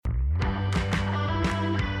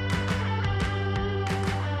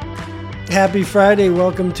Happy Friday.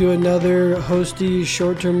 Welcome to another Hosty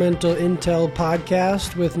Short-Term Rental Intel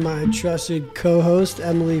podcast with my trusted co-host,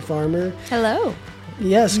 Emily Farmer. Hello.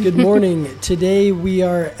 Yes, good morning. Today we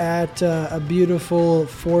are at a beautiful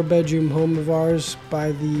 4-bedroom home of ours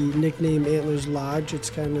by the nickname Antlers Lodge. It's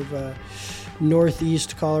kind of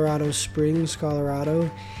northeast Colorado Springs, Colorado.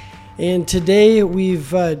 And today we've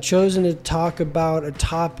chosen to talk about a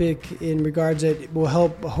topic in regards that will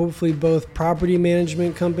help hopefully both property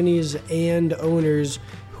management companies and owners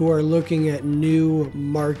who are looking at new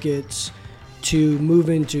markets to move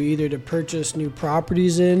into, either to purchase new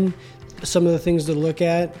properties in. Some of the things to look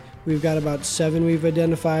at, we've got about 7 we've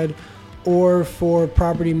identified, or for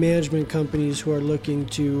property management companies who are looking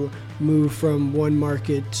to move from one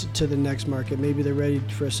market to the next market. Maybe they're ready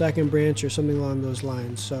for a second branch or something along those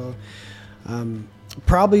lines. So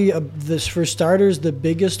probably this, for starters, the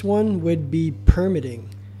biggest one would be permitting.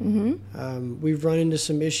 We've run into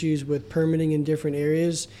some issues with permitting in different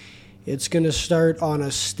areas. It's going to start on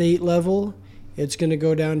a state level. It's going to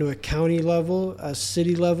go down to a county level, a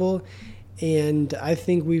city level. And I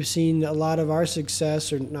think we've seen a lot of our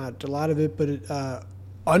success, or not a lot of it, but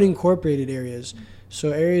unincorporated areas. So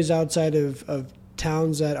areas outside of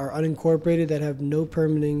towns that are unincorporated that have no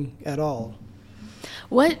permitting at all.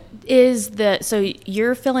 So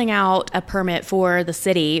you're filling out a permit for the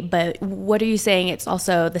city, but what are you saying it's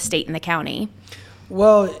also the state and the county?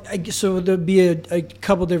 Well, so there'd be a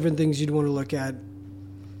couple different things you'd want to look at.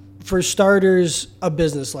 For starters, a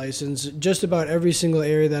business license. Just about every single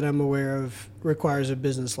area that I'm aware of requires a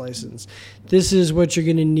business license. This is what you're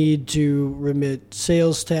going to need to remit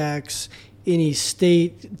sales tax, any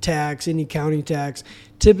state tax, any county tax.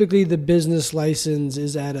 Typically, the business license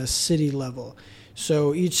is at a city level.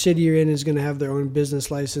 So each city you're in is going to have their own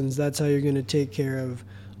business license. That's how you're going to take care of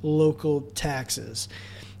local taxes.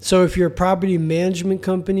 So if you're a property management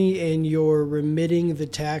company and you're remitting the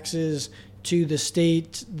taxes to the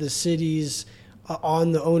state, the cities,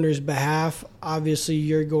 on the owner's behalf, obviously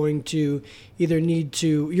you're going to either you're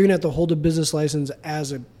going to have to hold a business license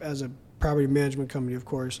as a property management company, of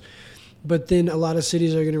course. But then a lot of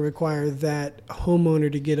cities are going to require that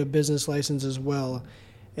homeowner to get a business license as well.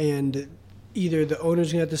 And either the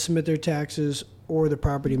owner's going to have to submit their taxes or the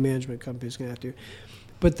property management company is going to have to.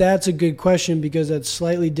 But that's a good question because that's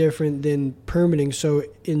slightly different than permitting. So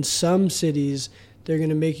in some cities, they're going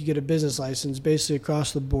to make you get a business license basically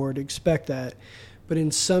across the board. Expect that. But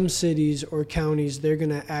in some cities or counties, they're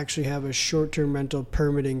going to actually have a short-term rental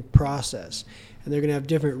permitting process. And they're going to have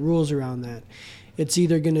different rules around that. It's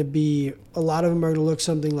either going to be, a lot of them are going to look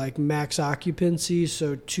something like max occupancy,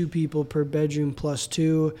 so 2 people per bedroom plus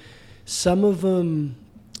 2. Some of them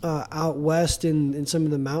out west in some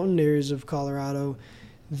of the mountain areas of Colorado,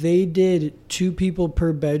 they did 2 people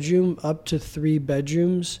per bedroom up to 3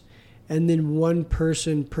 bedrooms. And then 1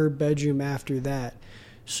 person per bedroom after that.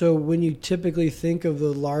 So when you typically think of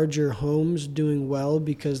the larger homes doing well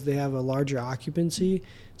because they have a larger occupancy,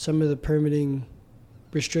 some of the permitting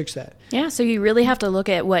restricts that. Yeah, so you really have to look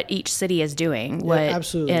at what each city is doing,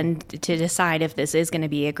 absolutely, and to decide if this is going to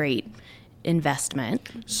be a great investment.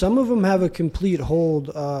 Some of them have a complete hold,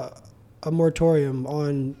 a moratorium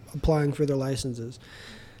on applying for their licenses.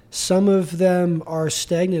 Some of them are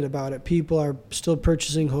stagnant about it. People are still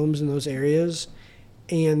purchasing homes in those areas,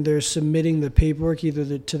 and they're submitting the paperwork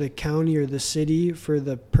either to the county or the city for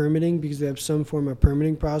the permitting because they have some form of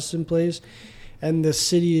permitting process in place. And the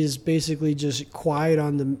city is basically just quiet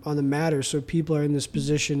on the matter. So people are in this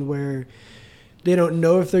position where they don't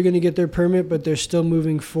know if they're going to get their permit, but they're still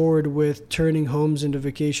moving forward with turning homes into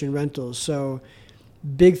vacation rentals. So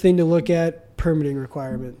big thing to look at, permitting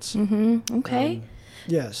requirements. Okay.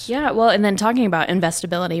 Yes. Yeah, well, and then talking about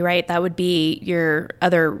investability, right? That would be your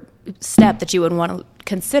other step that you would want to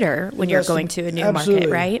consider when you're going to a new market,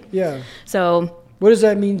 right? Yeah. So what does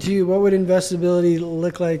that mean to you? What would investability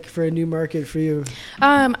look like for a new market for you?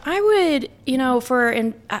 I would,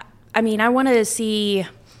 I want to see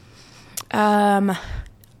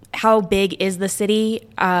how big is the city,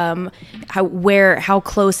 how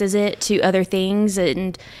close is it to other things,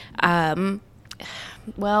 and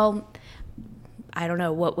I don't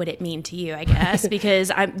know, what would it mean to you, I guess,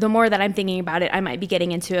 because the more that I'm thinking about it, I might be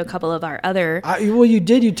getting into a couple of our other...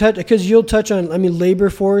 you touch, because you'll touch on, labor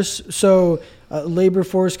force, so labor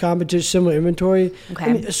force, competition, similar inventory.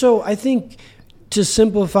 Okay. So I think to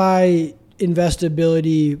simplify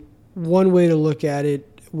investability, one way to look at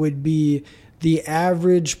it would be the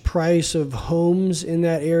average price of homes in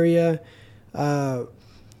that area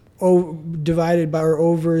divided by or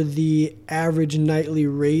over the average nightly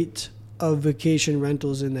rate of vacation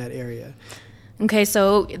rentals in that area. Okay,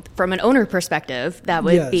 so from an owner perspective, that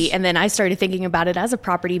would Yes. be, and then I started thinking about it as a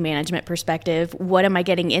property management perspective. What am I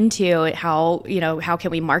getting into? How can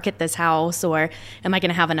we market this house, or am I going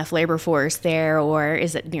to have enough labor force there, or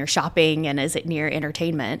is it near shopping and is it near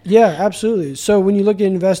entertainment? Yeah, absolutely. So when you look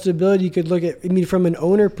at investability, you could look at, from an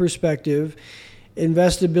owner perspective,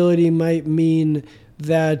 investability might mean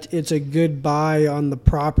that it's a good buy on the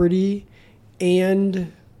property,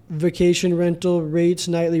 and vacation rental rates,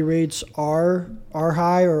 nightly rates are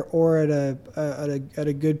high or at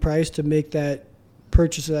a good price to make that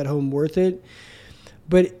purchase of that home worth it.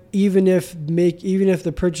 But even if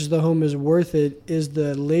the purchase of the home is worth it, is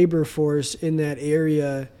the labor force in that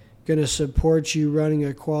area going to support you running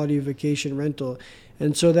a quality vacation rental?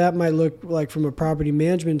 And so that might look like, from a property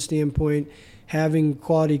management standpoint, having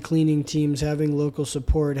quality cleaning teams, having local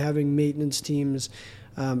support, having maintenance teams,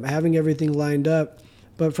 having everything lined up.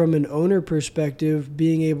 But from an owner perspective,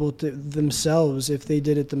 being able to themselves, if they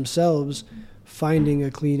did it themselves, finding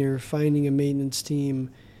a cleaner, finding a maintenance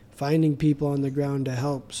team, finding people on the ground to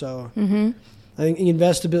help. So I think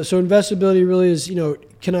investability really is,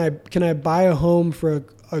 can I buy a home for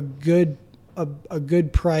a good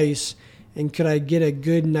price, and could I get a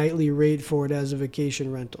good nightly rate for it as a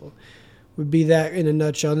vacation rental? Would be that in a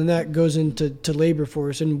nutshell. And that goes into labor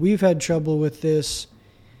force. And we've had trouble with this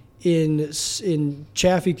in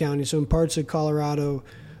Chaffee County, so in parts of Colorado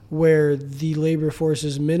where the labor force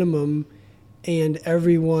is minimum and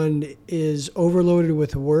everyone is overloaded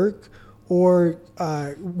with work or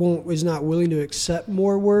is not willing to accept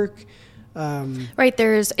more work. Right,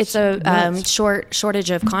 it's a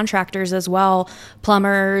shortage of contractors as well,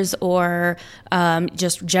 plumbers or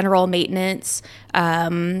just general maintenance.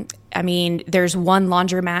 There's one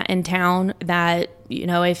laundromat in town that,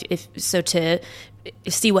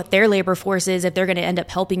 to see what their labor force is, if they're going to end up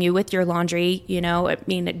helping you with your laundry,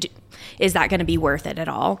 is that going to be worth it at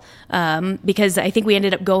all? Because I think we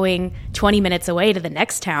ended up going 20 minutes away to the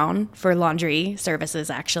next town for laundry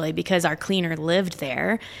services, actually, because our cleaner lived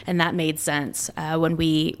there, and that made sense when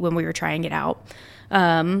we were trying it out.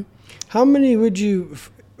 How many would you,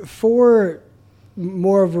 for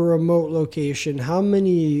more of a remote location, how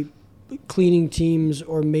many cleaning teams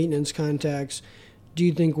or maintenance contacts do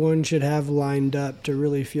you think one should have lined up to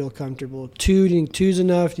really feel comfortable? 2? Do you think 2's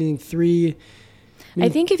enough? Do you think 3? I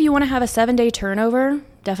think if you want to have a 7-day turnover,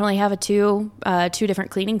 definitely have two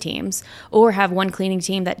different cleaning teams, or have one cleaning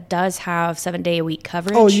team that does have 7-day-a-week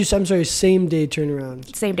coverage. Oh, I'm sorry, same-day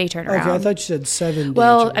turnaround. Same-day turnaround. Okay, I thought you said 7 days.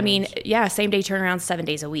 Well, same-day turnaround, 7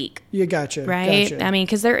 days a week. Yeah, gotcha. Right? Gotcha.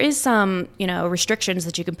 Because there is some, restrictions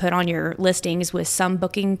that you can put on your listings with some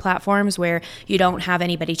booking platforms where you don't have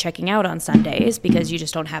anybody checking out on Sundays because you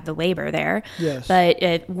just don't have the labor there. Yes.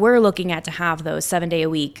 But we're looking at to have those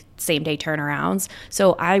 7-day-a-week, same-day turnarounds.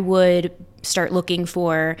 So I would start looking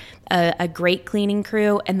for a great cleaning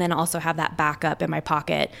crew and then also have that backup in my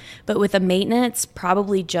pocket. But with a maintenance,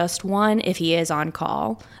 probably just one if he is on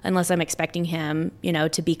call, unless I'm expecting him,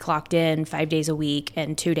 to be clocked in 5 days a week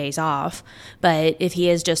and 2 days off. But if he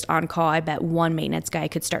is just on call, I bet one maintenance guy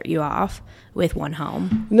could start you off with one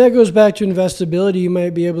home. And that goes back to investability. You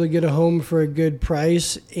might be able to get a home for a good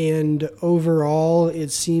price, and overall it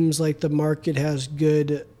seems like the market has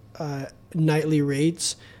good nightly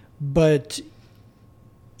rates, but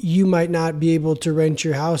you might not be able to rent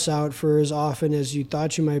your house out for as often as you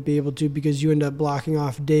thought you might be able to, because you end up blocking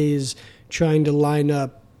off days trying to line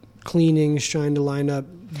up cleanings, trying to line up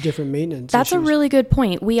different maintenance That's issues. A really good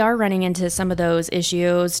point. We are running into some of those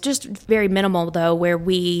issues, just very minimal though, where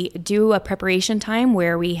we do a preparation time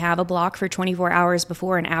where we have a block for 24 hours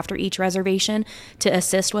before and after each reservation to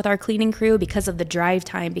assist with our cleaning crew because of the drive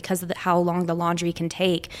time, because of how long the laundry can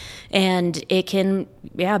take. And it can,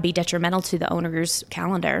 be detrimental to the owner's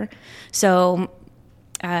calendar. So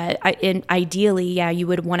ideally, you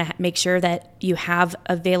would want to make sure that you have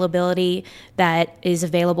availability that is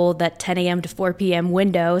available that 10 a.m. to 4 p.m.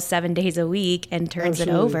 window 7 days a week and turns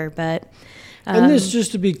Absolutely. it over. But and this,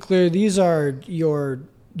 just to be clear, these are your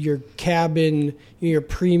cabin, your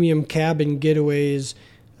premium cabin getaways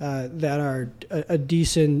that are a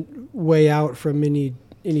decent way out from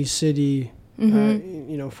any city.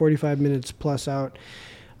 45 minutes plus out,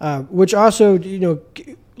 which also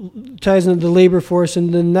ties into the labor force.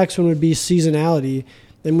 And the next one would be seasonality.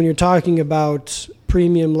 And when you're talking about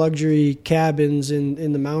premium luxury cabins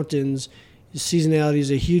in the mountains, seasonality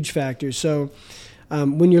is a huge factor. So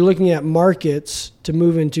when you're looking at markets to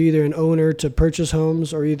move into, either an owner to purchase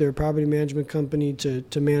homes or either a property management company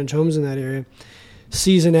to manage homes in that area,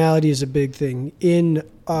 seasonality is a big thing. In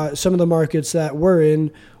some of the markets that we're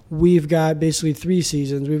in, we've got basically 3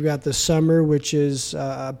 seasons. We've got the summer, which is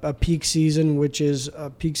a peak season, which is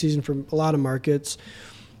a peak season for a lot of markets.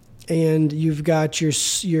 And you've got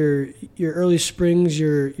your early springs,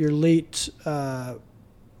 your late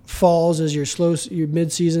falls as your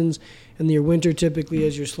mid seasons, and your winter typically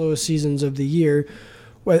as your slowest seasons of the year.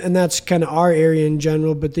 And that's kind of our area in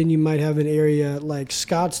general, but then you might have an area like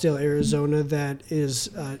Scottsdale, Arizona, that is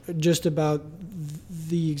just about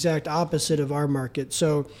the exact opposite of our market.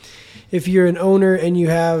 So if you're an owner and you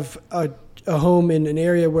have a home in an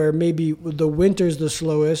area where maybe the winter's the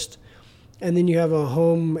slowest, and then you have a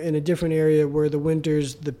home in a different area where the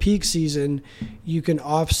winter's the peak season, you can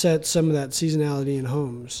offset some of that seasonality in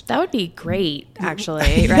homes. That would be great,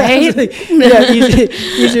 actually, right?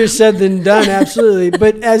 Easier said than done, absolutely.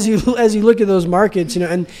 But as you look at those markets,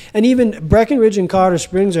 and even Breckenridge and Colorado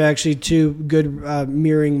Springs are actually 2 good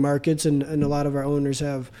mirroring markets, and a lot of our owners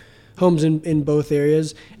have homes in both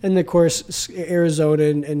areas. And of course, Arizona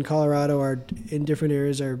and Colorado are in different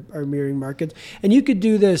areas are mirroring markets. And you could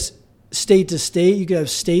do this state to state. You could have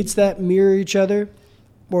states that mirror each other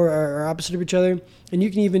or are opposite of each other. And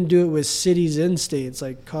you can even do it with cities in states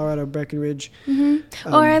like Colorado, Breckenridge.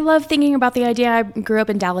 Mm-hmm. Or I love thinking about the idea. I grew up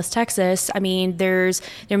in Dallas, Texas. I mean, there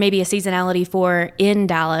may be a seasonality for in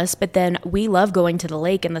Dallas, but then we love going to the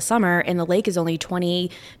lake in the summer, and the lake is only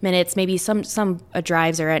 20 minutes. Maybe some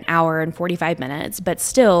drives are an hour and 45 minutes, but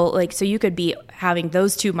still, so you could be having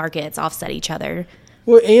those 2 markets offset each other.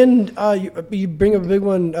 Well, and you bring up a big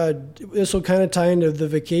one. This will kind of tie into the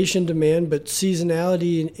vacation demand, but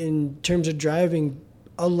seasonality in terms of driving.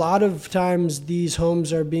 A lot of times these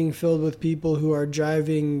homes are being filled with people who are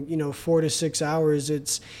driving, 4 to 6 hours.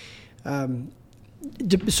 It's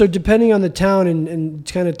so depending on the town, and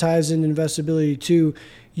kind of ties in investability too.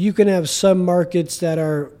 You can have some markets that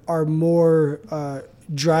are more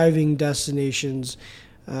driving destinations,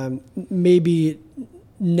 maybe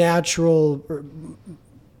natural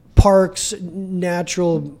parks,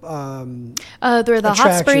 natural they're the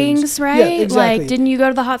hot springs, right? Yeah, exactly. Like, didn't you go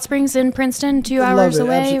to the hot springs in Princeton 2 hours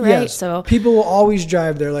away, right? Yes. So people will always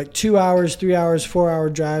drive there, like 2 hours, 3 hours,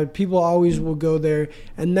 4-hour drive. People always will go there,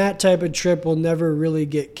 and that type of trip will never really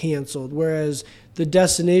get canceled. Whereas the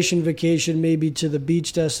destination vacation, maybe to the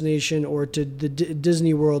beach destination or to the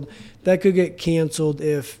Disney World, that could get canceled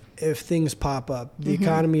if things pop up. The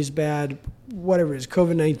economy's bad, whatever it is.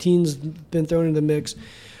 COVID-19's been thrown into the mix.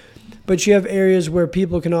 But you have areas where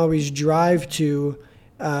people can always drive to,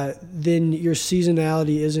 then your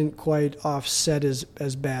seasonality isn't quite offset as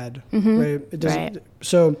bad, right? It doesn't, right.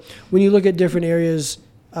 So when you look at different areas,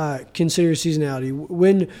 consider seasonality.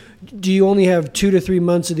 When do you only have 2 to 3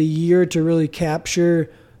 months of the year to really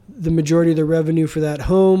capture the majority of the revenue for that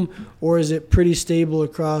home, or is it pretty stable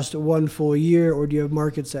across 1 full year, or do you have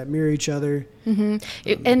markets that mirror each other?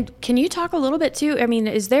 And can you talk a little bit too? I mean,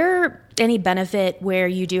 is there any benefit where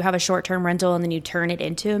you do have a short-term rental and then you turn it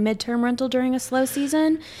into a mid-term rental during a slow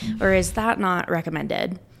season, or is that not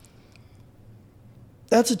recommended?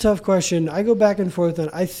 That's a tough question. I go back and forth on.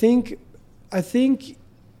 I think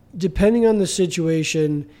depending on the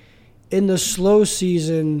situation, in the slow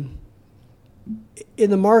season, in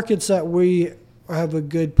the markets that we have a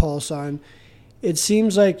good pulse on, it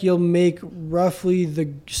seems like you'll make roughly the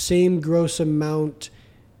same gross amount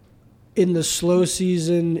in the slow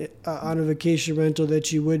season on a vacation rental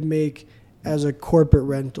that you would make as a corporate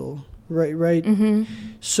rental, right?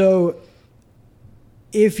 So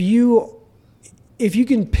if you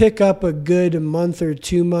can pick up a good month or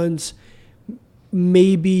 2 months,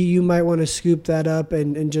 maybe you might want to scoop that up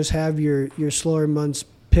and just have your slower months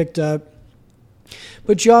picked up.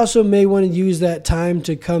 But you also may want to use that time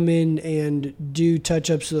to come in and do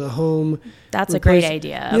touch-ups to the home. That's a great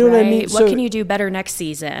idea, you know right? what I mean? What can you do better next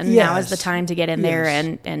season? Yes. Now is the time to get in there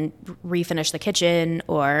and refinish the kitchen,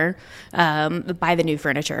 or buy the new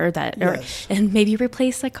furniture and maybe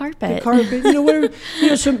replace the carpet. Whatever.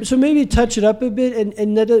 So maybe touch it up a bit,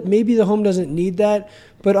 and that maybe the home doesn't need that,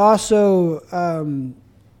 but also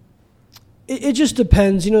it just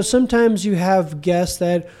depends. Sometimes you have guests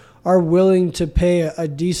that are willing to pay a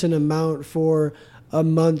decent amount for a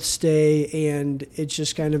month stay, and it's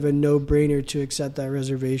just kind of a no-brainer to accept that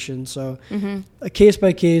reservation. So a case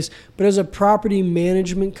by case. But as a property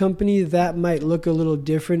management company, that might look a little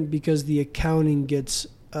different because the accounting gets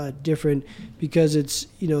different, because it's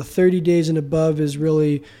 30 days and above is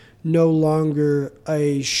really no longer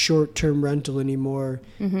a short-term rental anymore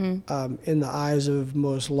in the eyes of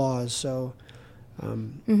most laws. So.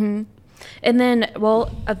 And then,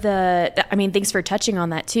 thanks for touching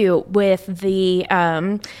on that too. With the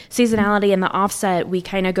seasonality and the offset, we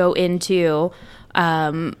kind of go into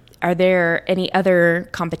Are there any other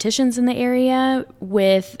competitions in the area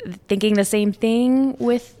with thinking the same thing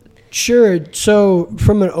with? Sure. So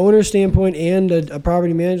from an owner standpoint and a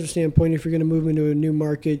property management standpoint, if you're going to move into a new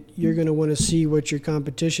market, you're going to want to see what your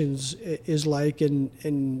competitions is like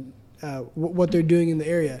and what they're doing in the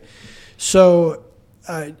area. So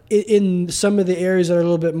in some of the areas that are a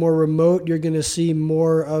little bit more remote, you're going to see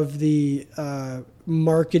more of the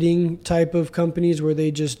marketing type of companies where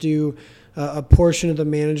they just do a portion of the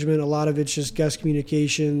management. A lot of it's just guest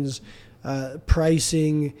communications,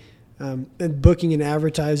 pricing, and booking and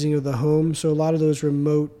advertising of the home. So a lot of those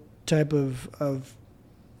remote type of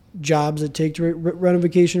jobs that take to run a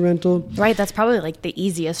vacation rental. Right. That's probably like the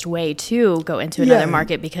easiest way to go into another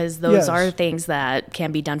market, because those are things that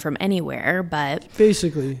can be done from anywhere. But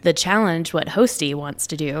basically the challenge, what Hosty wants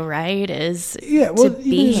to do, right, is to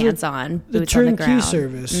be hands-on, boots on the ground. The turnkey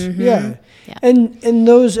service. Yeah.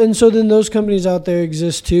 And so then those companies out there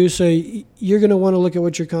exist too. So you're going to want to look at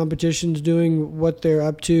what your competition's doing, what they're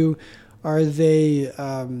up to. Are they,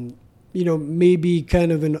 maybe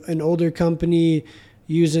kind of an older company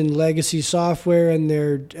using legacy software, and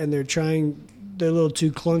they're a little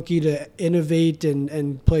too clunky to innovate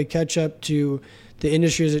and play catch up to the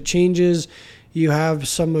industry as it changes. You have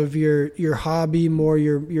some of your hobby, more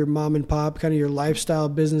your mom and pop, kind of your lifestyle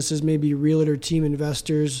businesses, maybe realtor team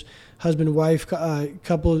investors, husband, wife,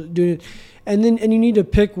 couple doing it. And you need to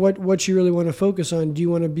pick what you really want to focus on. Do you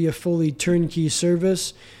want to be a fully turnkey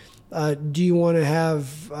service? Do you want to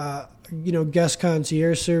have, guest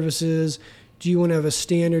concierge services? Do you want to have a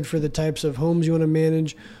standard for the types of homes you want to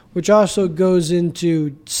manage, which also goes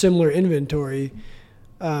into similar inventory?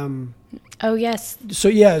 Oh, yes. So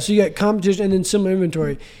you got competition and then similar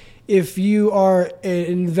inventory. If you are an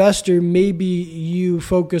investor, maybe you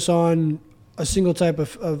focus on a single type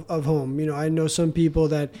of home. I know some people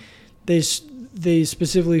that they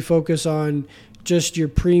specifically focus on just your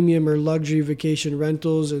premium or luxury vacation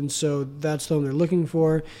rentals, and so that's the home they're looking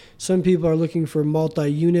for. Some people are looking for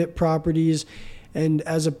multi-unit properties, and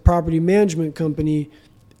as a property management company,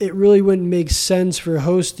 it really wouldn't make sense for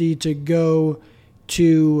Hosty to go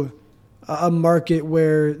to a market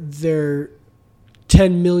where they're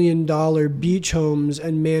 $10 million beach homes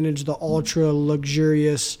and manage the ultra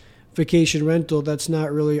luxurious vacation rental. That's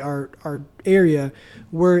not really our area.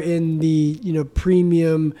 We're in the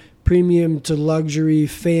premium to luxury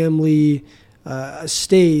family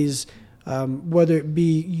stays, whether it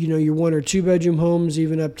be your 1 or 2 bedroom homes,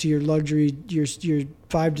 even up to your luxury your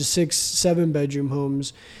 5 to 6, 7 bedroom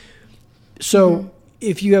homes. So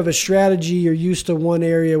if you have a strategy, you're used to one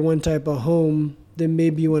area, one type of home, then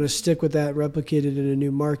maybe you want to stick with that, replicate it in a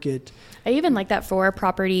new market. I even like that for a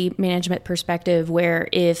property management perspective, where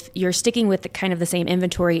if you're sticking with the same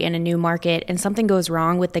inventory in a new market and something goes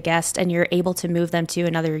wrong with the guest and you're able to move them to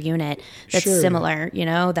another unit that's similar,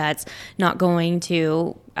 that's not going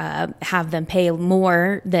to have them pay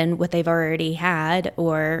more than what they've already had,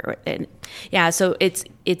 so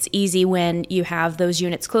it's easy when you have those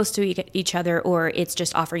units close to each other, or it's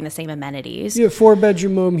just offering the same amenities. You have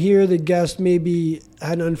 4-bedroom home here. The guest maybe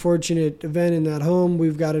had an unfortunate event in that home.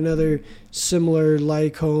 We've got another similar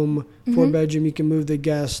like home, 4-bedroom. You can move the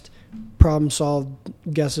guest. Problem solved.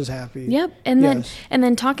 Guest is happy. Yep. And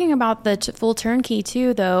then talking about the full turnkey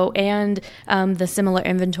too, though, and the similar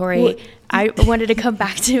inventory. Well, I wanted to come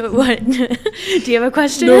back to what. Do you have a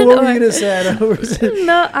question? No, what were you gonna say?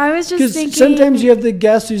 No, I was just thinking. Sometimes you have the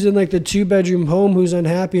guest who's in like the 2-bedroom home who's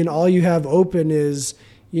unhappy, and all you have open is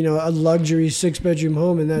a luxury 6-bedroom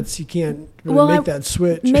home, and you can't really make that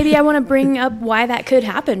switch. Maybe I want to bring up why that could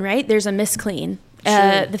happen. Right? There's a misclean.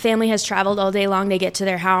 Sure. The family has traveled all day long. They get to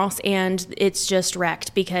their house and it's just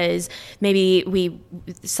wrecked because maybe we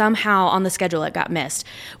somehow on the schedule it got missed.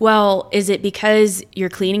 Well, is it because your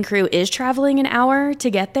cleaning crew is traveling an hour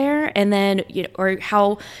to get there? And then, or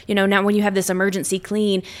how, now when you have this emergency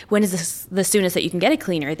clean, when is the soonest that you can get a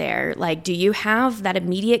cleaner there? Like, do you have that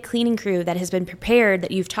immediate cleaning crew that has been prepared,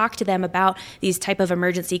 that you've talked to them about these type of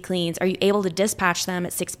emergency cleans? Are you able to dispatch them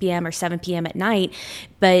at 6 p.m. or 7 p.m. at night?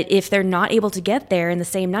 But if they're not able to get there in the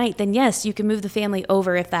same night, then yes, you can move the family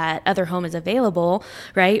over if that other home is available,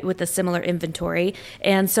 right, with a similar inventory.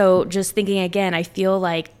 And so just thinking again, I feel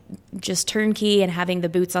like just turnkey and having the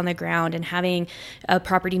boots on the ground and having a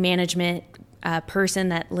property management person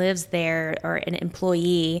that lives there or an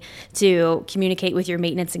employee to communicate with your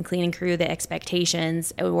maintenance and cleaning crew the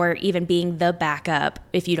expectations, or even being the backup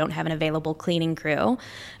if you don't have an available cleaning crew.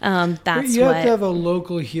 You have to have a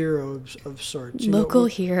local hero of sorts. Local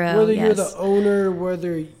hero, whether yes. You're the owner,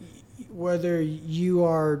 whether you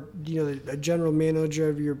are a general manager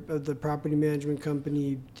of the property management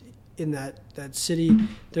company. in that city,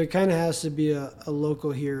 there kind of has to be a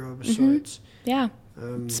local hero of sorts. Yeah.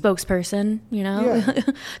 Spokesperson,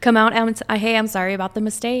 come out and hey, I'm sorry about the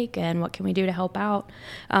mistake, and what can we do to help out?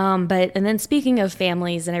 And then speaking of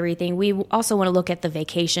families and everything, we also want to look at the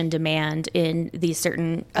vacation demand in these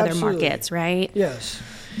certain other markets, right? Yes.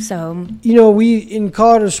 So, we in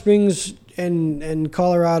Colorado Springs and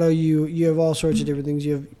Colorado, you have all sorts of different things.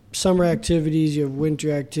 You have summer activities, you have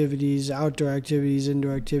winter activities, outdoor activities,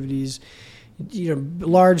 indoor activities.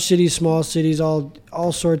 Large cities, small cities,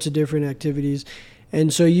 all sorts of different activities.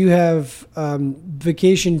 And so you have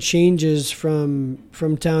vacation changes from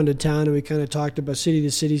town to town, and we kind of talked about city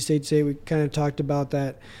to city, state to state. We kind of talked about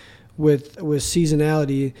that with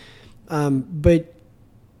seasonality. But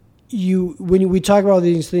when we talk about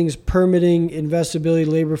these things, permitting, investability,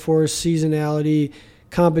 labor force, seasonality,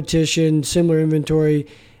 competition, similar inventory,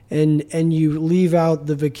 and you leave out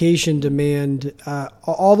the vacation demand,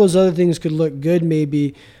 all those other things could look good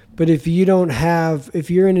maybe, but if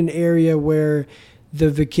you're in an area where the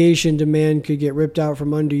vacation demand could get ripped out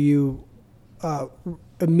from under you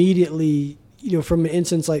immediately, from an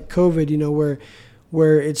instance like COVID,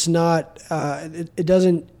 where it's not, it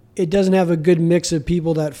doesn't have a good mix of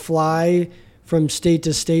people that fly from state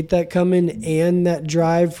to state that come in and that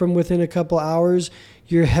drive from within a couple hours.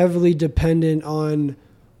 You're heavily dependent on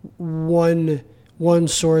one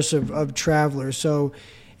source of travelers. So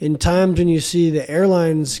in times when you see the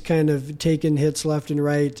airlines kind of taking hits left and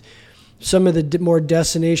right, some of the more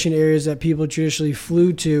destination areas that people traditionally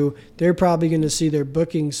flew to, they're probably going to see their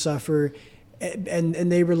bookings suffer, and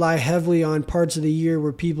they rely heavily on parts of the year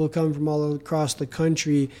where people come from all across the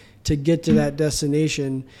country to get to that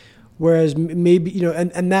destination. Whereas maybe,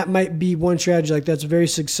 and that might be one strategy, like that's very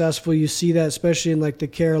successful. You see that especially in like the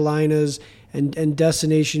Carolinas and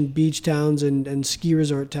destination beach towns and ski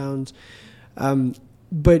resort towns.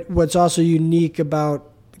 But what's also unique about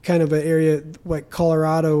kind of an area like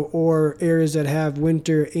Colorado or areas that have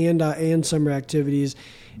winter and summer activities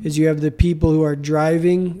is you have the people who are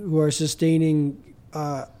driving, who are sustaining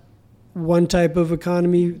one type of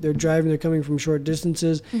economy. They're driving, they're coming from short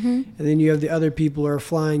distances. Mm-hmm. And then you have the other people who are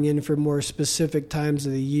flying in for more specific times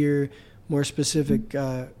of the year, more specific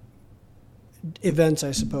events,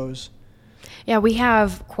 I suppose. Yeah, we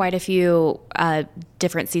have quite a few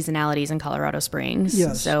different seasonalities in Colorado Springs.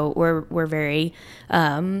 Yes. So we're very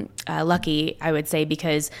lucky, I would say,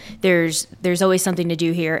 because there's always something to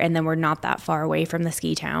do here, and then we're not that far away from the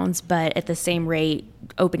ski towns. But at the same rate,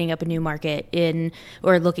 opening up a new market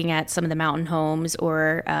or looking at some of the mountain homes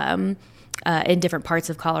or in different parts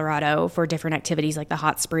of Colorado for different activities like the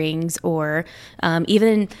hot springs, or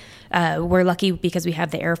even we're lucky because we have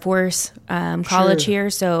the Air Force college here.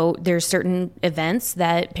 So there's certain events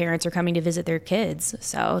that parents are coming to visit their kids,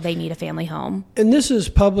 so they need a family home. And this is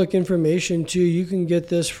public information too. You can get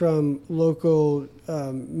this from local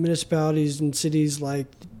municipalities and cities, like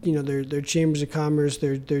their chambers of commerce,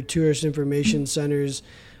 their tourist information centers,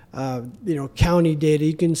 county data.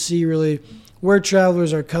 You can see really where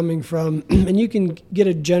travelers are coming from, and you can get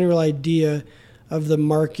a general idea of the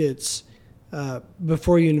markets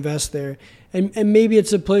before you invest there. And maybe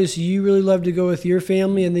it's a place you really love to go with your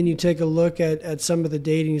family, and then you take a look at some of the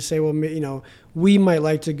data and you say, well, we might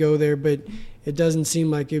like to go there, but it doesn't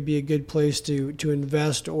seem like it'd be a good place to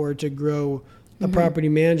invest or to grow a mm-hmm. property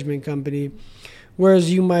management company.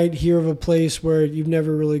 Whereas you might hear of a place where you've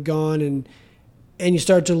never really gone, and you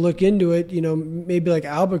start to look into it, maybe like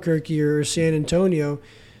Albuquerque or San Antonio.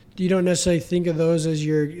 You don't necessarily think of those as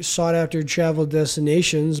your sought-after travel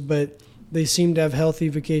destinations, but they seem to have healthy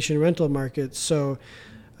vacation rental markets. So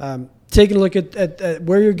taking a look at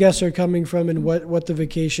where your guests are coming from and what the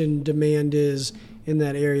vacation demand is in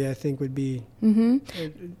that area, I think would be mm-hmm.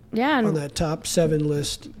 on that top 7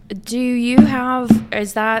 list.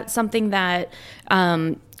 Is that something that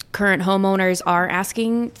current homeowners are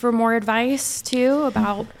asking for more advice too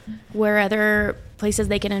about where other places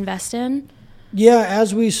they can invest in? Yeah,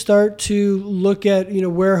 as we start to look at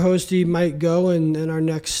where Hosty might go and our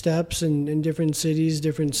next steps in different cities,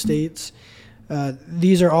 different states,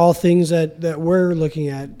 these are all things that we're looking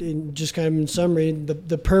at. In just kind of in summary,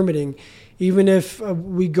 the permitting. Even if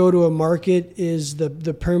we go to a market, is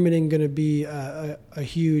the permitting going to be a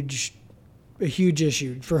huge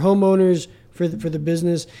issue for homeowners, for the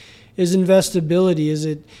business? Is investability? Is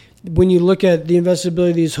it, when you look at the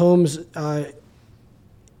investability of these homes,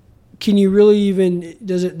 can you really even,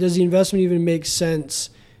 does the investment even make sense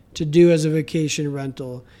to do as a vacation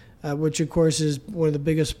rental, which of course is one of the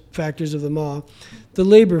biggest factors of them all. The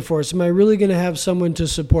labor force, am I really going to have someone to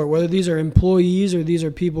support, whether these are employees or these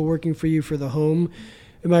are people working for you for the home?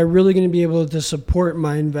 Am I really going to be able to support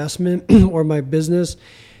my investment or my business?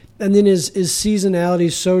 And then is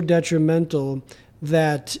seasonality so detrimental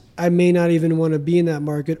that I may not even want to be in that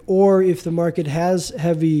market? Or if the market has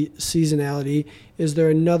heavy seasonality, is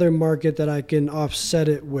there another market that I can offset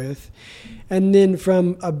it with? And then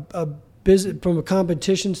from a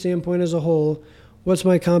competition standpoint as a whole, what's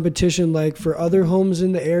my competition like for other homes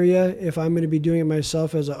in the area if I'm going to be doing it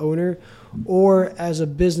myself as an owner? Or as a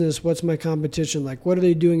business, what's my competition like? What are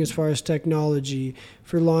they doing as far as technology,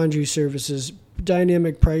 for laundry services,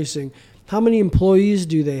 dynamic pricing? How many employees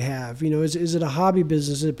do they have? Is it a hobby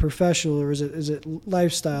business? Is it professional, or is it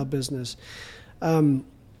lifestyle business? And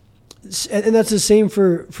that's the same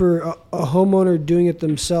for a homeowner doing it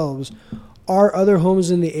themselves. Are other homes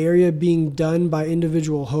in the area being done by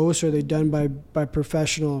individual hosts, or are they done by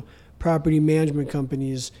professional property management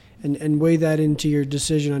companies? And weigh that into your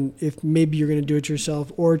decision on if maybe you're going to do it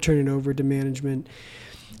yourself or turn it over to management.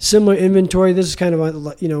 Similar inventory. This is kind of,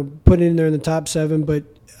 put it in there in the top 7, but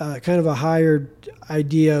kind of a higher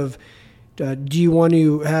idea of do you want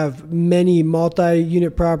to have many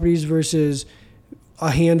multi-unit properties versus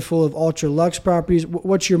a handful of ultra luxe properties?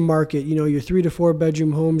 What's your market? Your 3 to 4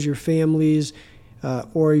 bedroom homes, your families,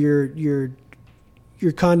 or your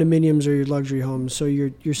condominiums or your luxury homes. So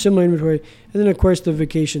your similar inventory, and then of course the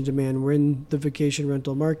vacation demand. We're in the vacation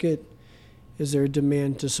rental market. Is there a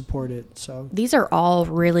demand to support it? So these are all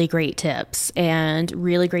really great tips and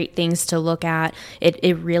really great things to look at.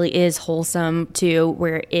 It really is wholesome to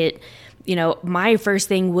where it. My first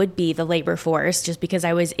thing would be the labor force, just because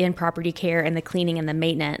I was in property care and the cleaning and the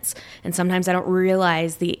maintenance. And sometimes I don't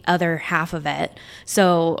realize the other half of it.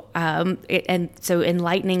 So, so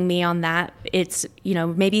enlightening me on that, it's,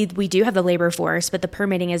 maybe we do have the labor force, but the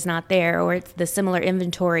permitting is not there, or it's the similar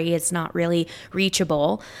inventory. It's not really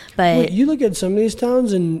reachable. But you look at some of these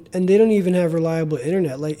towns and they don't even have reliable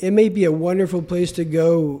internet. Like, it may be a wonderful place to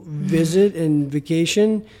go visit and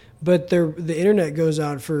vacation, but the internet goes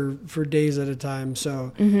out for days at a time.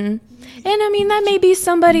 So, and I mean, that may be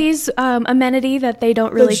somebody's amenity that they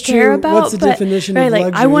don't really care about. What's the definition of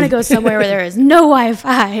luxury? I want to go somewhere where there is no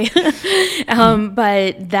Wi-Fi.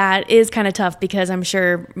 But that is kind of tough, because I'm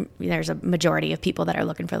sure there's a majority of people that are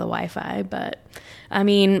looking for the Wi-Fi. But I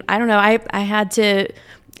mean, I don't know. I had to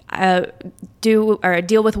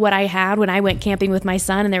deal with what I had when I went camping with my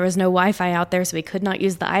son, and there was no Wi-Fi out there, so we could not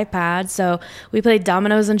use the iPad. So we played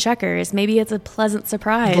dominoes and checkers. Maybe it's a pleasant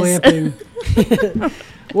surprise. Glamping.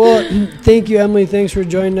 Well, thank you, Emily. Thanks for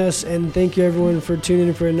joining us, and thank you everyone for tuning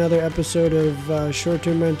in for another episode of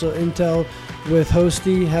Short-Term Rental Intel with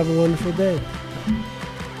Hosty. Have a wonderful day.